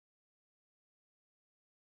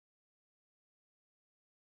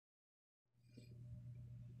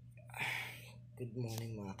Good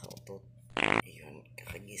morning mga kautot. Ayun,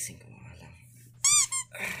 kakagising ko nga lang.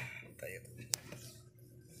 Tayo.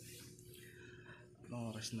 Anong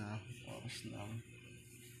oras na? Oras na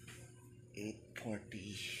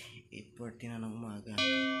 8:40. 8:40 na ng umaga.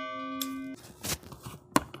 Ay,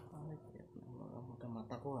 mga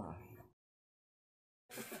mata ko ah.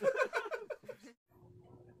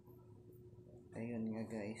 Ayun nga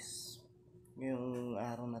guys. Ngayong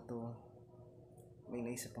araw na to, may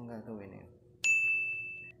naisip pang gagawin eh.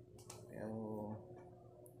 Pero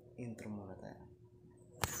intro muna tayo.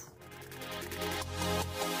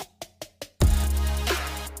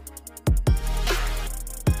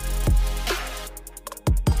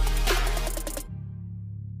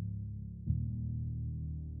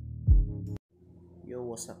 Yo,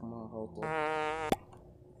 what's up mga kautot?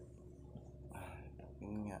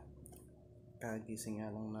 Yun nga, kagising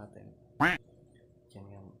nga lang natin. Yan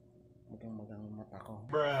yung magang mata ko.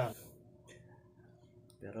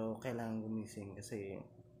 Pero kailangan gumising kasi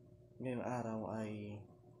ngayong araw ay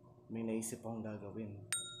may naisip akong gagawin.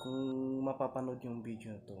 Kung mapapanood yung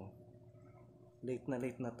video to, late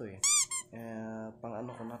na to eh. Pang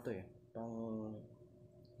ano ko na to eh. Pang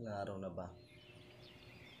araw na ba?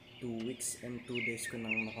 2 weeks and 2 days ko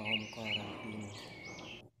nang naka-home quarantine.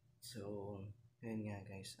 So, yun nga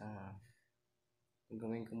guys.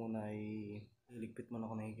 Gawin ko muna ay iligpit muna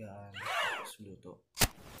ako na higaan. Tapos luto.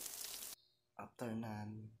 After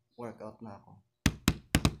nan, workout na ako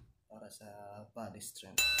para sa body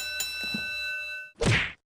strength.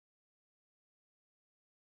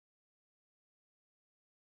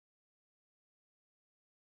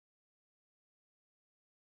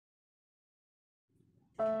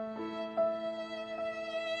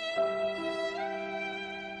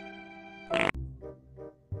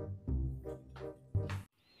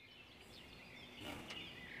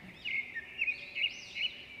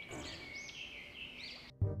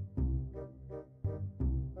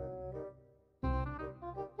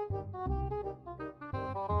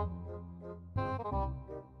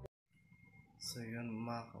 So yun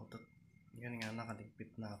mga kautot, yun nga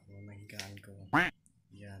nakaligpit na ako, nahigaan ko.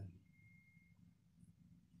 Yan.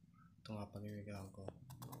 Ito nga pala yung higaan ko.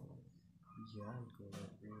 Yan ko.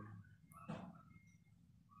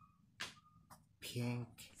 Pink.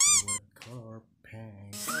 What color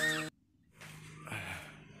pink?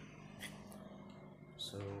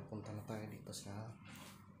 So punta na tayo dito sa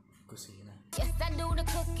kusina. Yes, I do the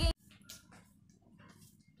cooking.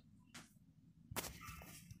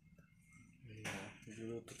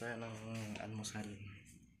 Luluto tayo ng almusal.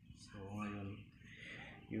 So ngayon,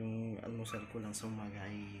 yung almusal ko lang sa umaga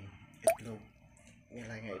ay itlog.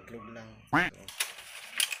 Nga itlog lang.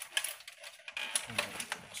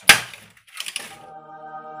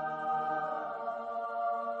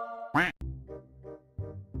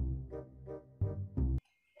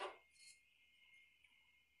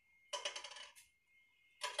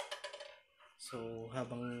 So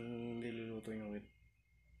habang niluluto ko yung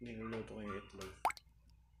itlog,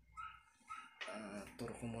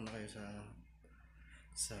 turo ko muna kayo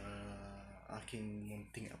sa aking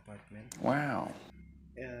munting apartment. Wow.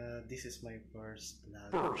 This is my first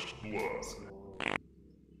vlog. So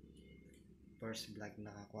first vlog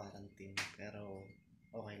naka-quarantine, pero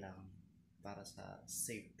okay lang para sa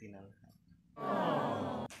safety na lahat.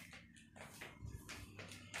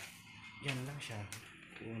 Yan lang siya.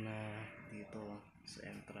 Una dito sa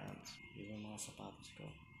entrance, yung mga sapatos ko.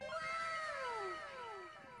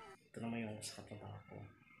 Ito naman yung sa katrabaho ko.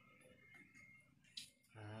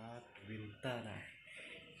 At bintana.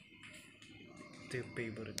 Ito yung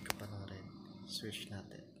favorite ko pa na rin. Switch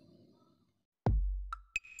natin.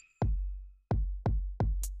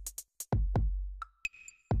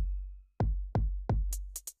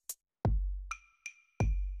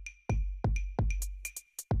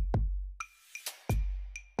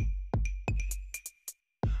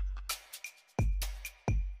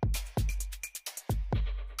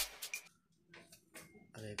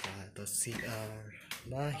 Ito CR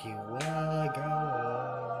Mahiwaga.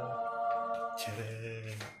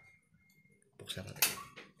 Tcharam. Buksan natin.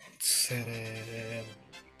 Tcharam.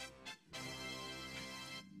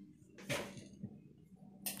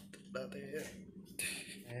 Natin.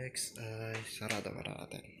 Next ay sarado pa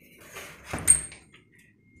natin.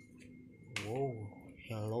 Wow,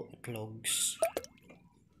 hello clogs.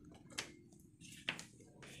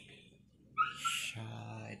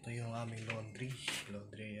 Ito yung aming laundry.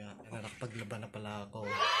 Nakapaglaban na pala ako.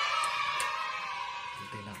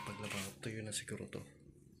 Hindi nakapaglaban. Tuyo na siguro to.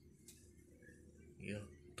 Yo,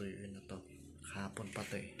 tuyo na to. Kahapon pa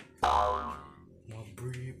to eh. Mga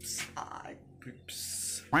briefs.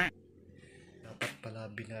 Briefs. Dapat pala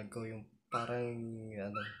binagaw yung Parang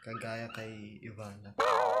ano, kagaya kay Ivana.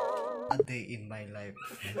 A day in my life.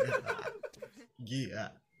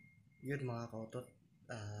 Yeah. Yun mga kautot.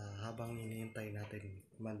 Habang hinihintay natin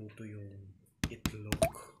maluto yung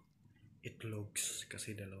itlogs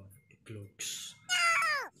kasi dalawa. Itlogs.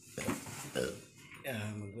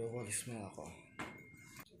 Magwawalis mo ako.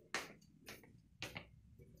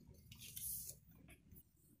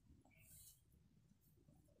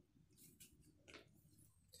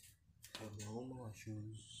 Hello mga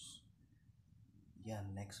shoes.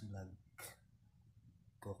 Yan, next vlog.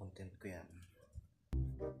 Content ko yan.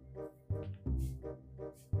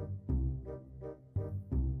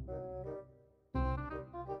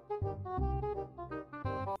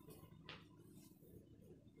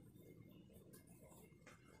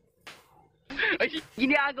 Ay,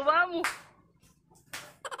 ginagawa mo!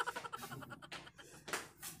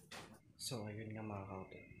 So, ayun nga mga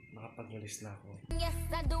kautot. Nakapag-release na ako. Yes,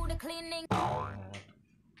 I do the cleaning.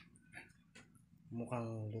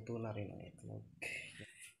 Mukhang luto na rin ang itlog.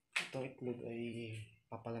 Itong itlog ay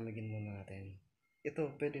papalamigin muna natin.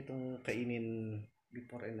 Ito, pwede itong kainin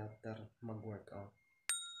before and after mag-workout.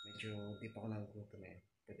 Medyo di pa ako nagugutom eh.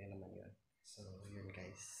 Pwede naman yun. So, yun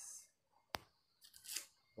guys.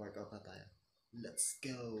 Workout na tayo. Let's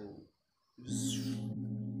go!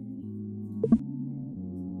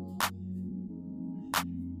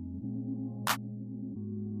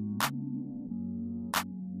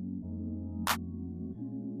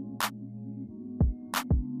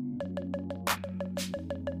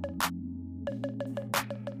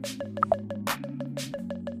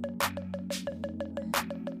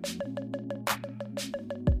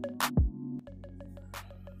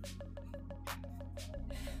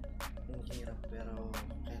 Hirap pero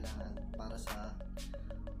kailangan para sa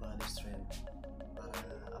body strength, para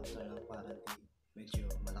after ng quarantine medyo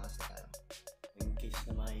malakas na tayo in case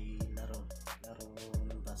na may laro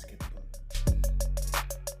ng basketball.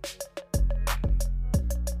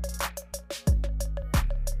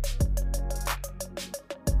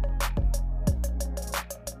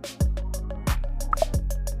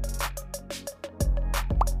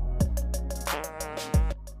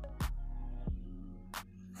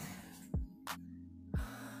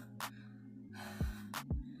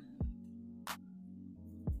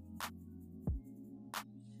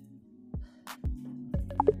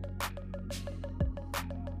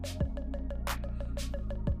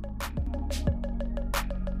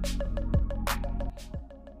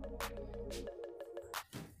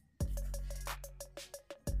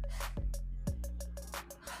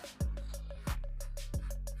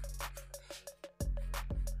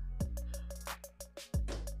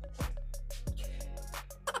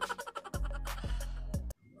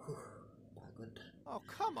 Pagod. Oh,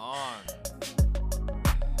 come on.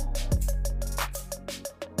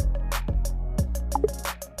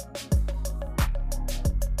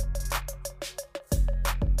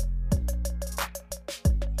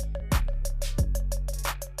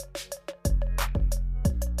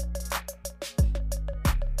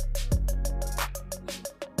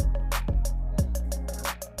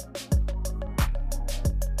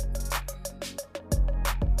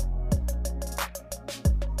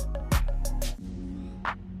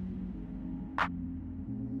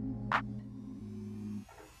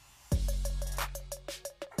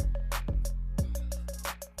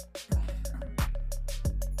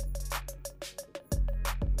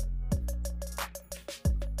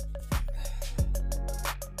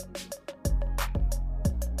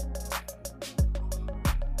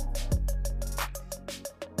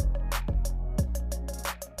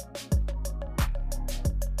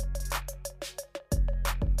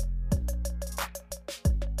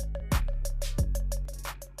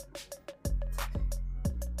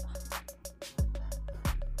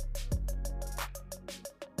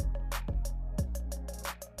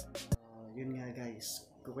 Yun nga guys,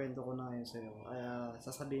 kukwento ko na ngayon sa'yo.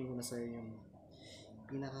 Sasabihin ko na sa'yo yung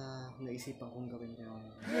pinaka naisipan kong gawin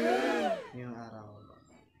ngayong araw.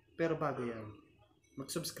 Pero bago yan,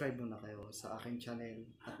 mag-subscribe muna kayo sa aking channel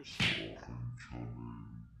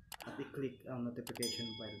at i-click ang notification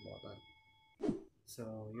bell button.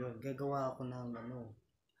 So yun, gagawa ako ng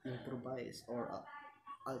improvise or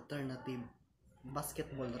alternative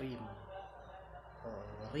basketball ring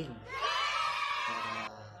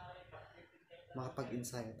para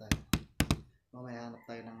makapag-ensayo tayo. Mamaya hanap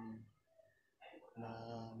tayo ng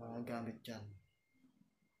mga gamit dyan.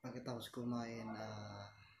 Pagkatapos kumain,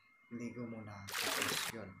 ligo muna. Tapos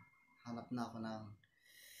yun, hanap na ako ng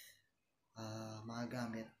mga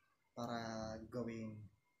gamit para gawing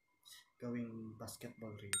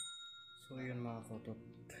basketball ring. So yun mga kotot,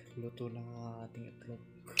 luto na ang ating itlog.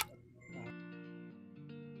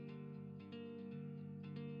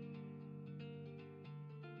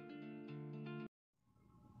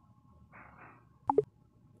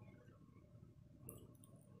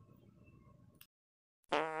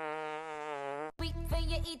 Weak for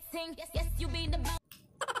your eating. Yes, yes, you be the boss.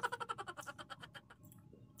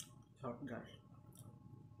 Sarap guys.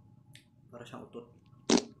 Para siyang utot.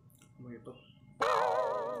 May utot.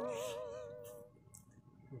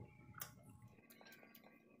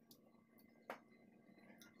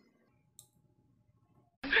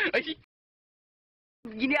 Ay,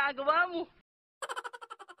 ginagawa mo.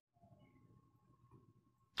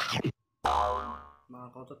 Mga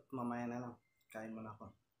kautot, mamaya na lang. Kain mo na ako.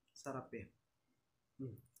 Sarap eh.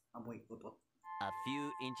 Amoy utot. A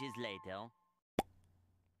few inches later.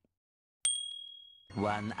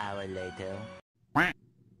 1 hour later.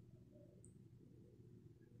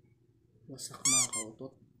 Wasak mga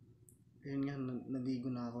kautot. Ayun nga, naligo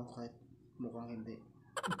na ako kahit mukhang hindi.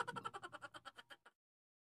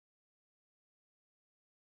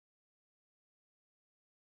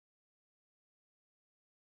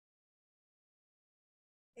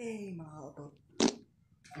 Eh, mga kautot.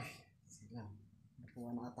 Sige lang. Nakuha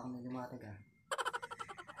na ata akong lumatag ah.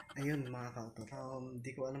 Ayun mga kautot.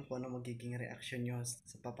 Di ko alam kung ano magiging reaction nyo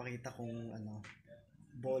sa papakita kong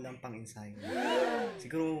bolang pang ensayo.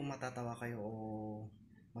 Siguro matatawa kayo o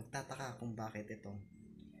magtataka kung bakit ito.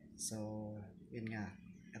 So, yun nga.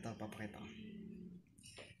 Ito papakita ko.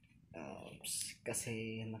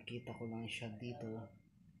 Kasi nakita ko lang siya dito.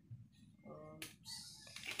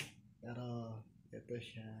 Pero ito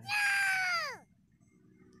siya.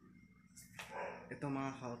 Ito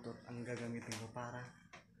mga kautot ang gagamitin ko para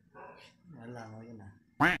nilalangaw yun ah.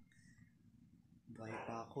 Buhay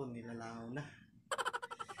pa ako, nilalangaw na.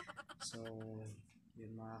 So,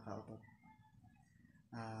 yun mga kautot.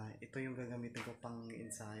 Ito yung gagamitin ko pang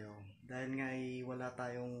ensayo. Dahil nga wala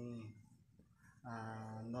tayong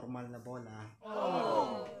normal na bola.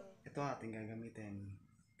 Ito ating gagamitin.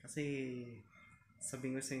 Kasi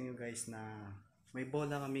sabihin ko sa inyo guys na may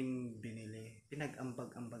bola kaming binili.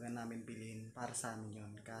 Pinag-ambag-ambagan namin bilhin para sa amin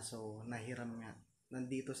yun. Kaso nahiram nga.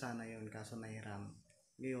 Nandito sana yun kaso nahiram.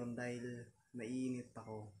 Ngayon dahil naiinit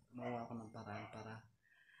ako, gumawa ako ng paraan para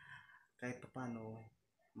kahit pa paano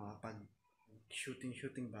makapag shooting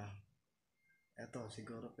ba. Eto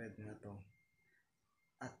siguro pwede na to.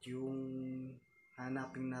 At yung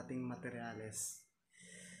hanapin nating materyales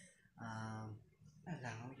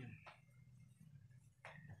langaw yun.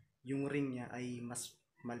 Yung ring niya ay mas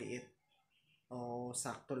maliit o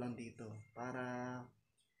sakto lang dito para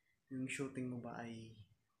yung shooting mo ba ay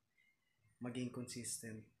maging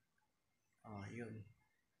consistent. Yun.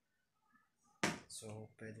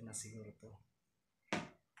 So, pwede na siguro to.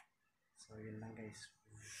 So, yun lang guys.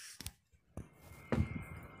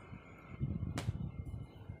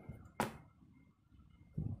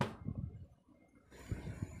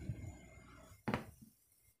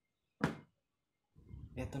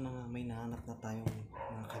 Ito na nga, may nahanap na tayong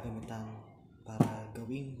mga kagamitan para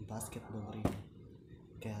gawing basketball ring.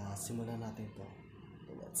 Kaya simulan natin to.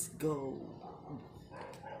 Let's go!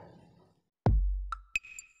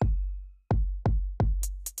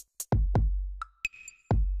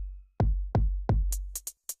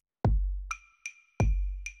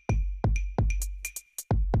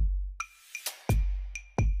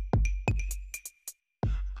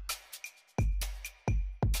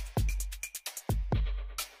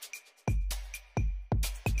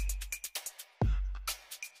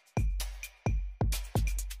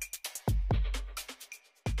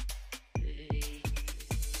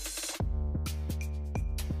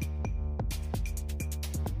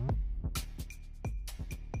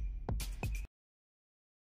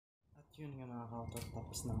 Yun nga mga kautot,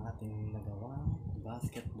 tapos ng ating nagawang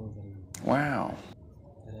basketball ring. Wow.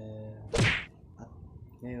 At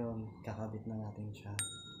ngayon, kakabit na natin siya.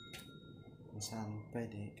 Kung saan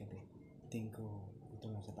pwede kabit. Tingin ko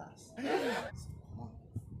ito lang sa taas. So, come on.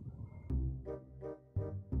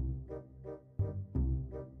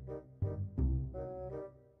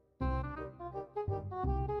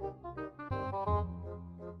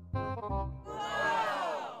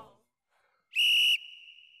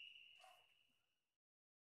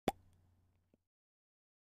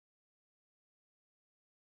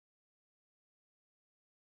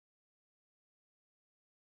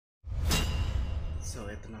 So,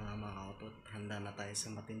 ito na nga mga kautot. Handa na tayo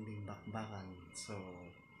sa matinding bakbakan. So,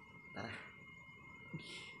 tara.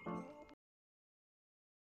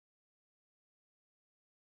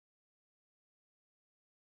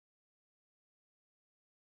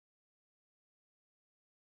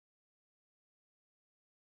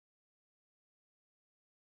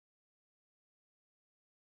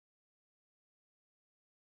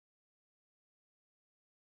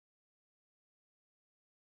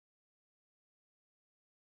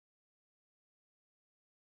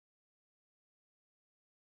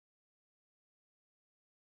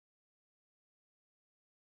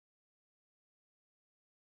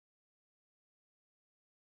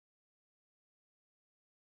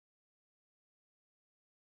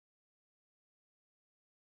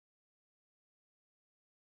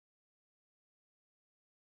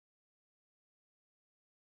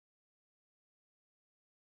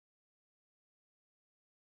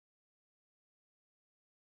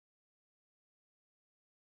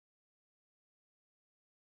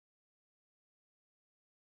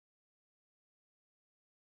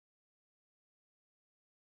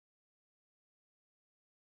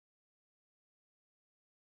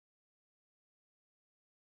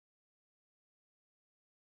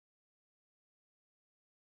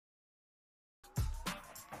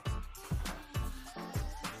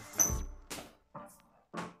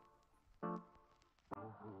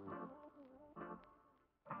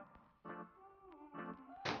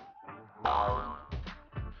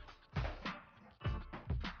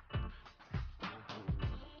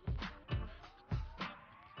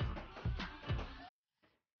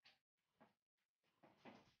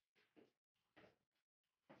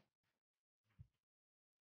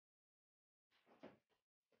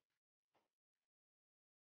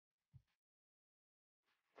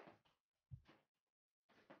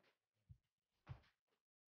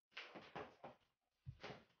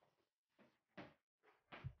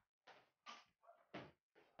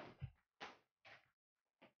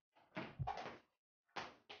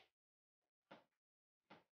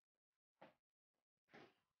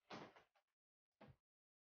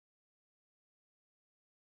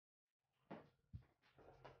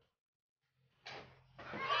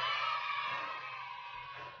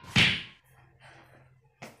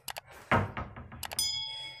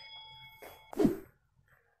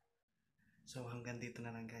 So hanggang dito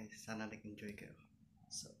na lang guys. Sana nag-enjoy kayo.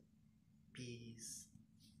 So, peace.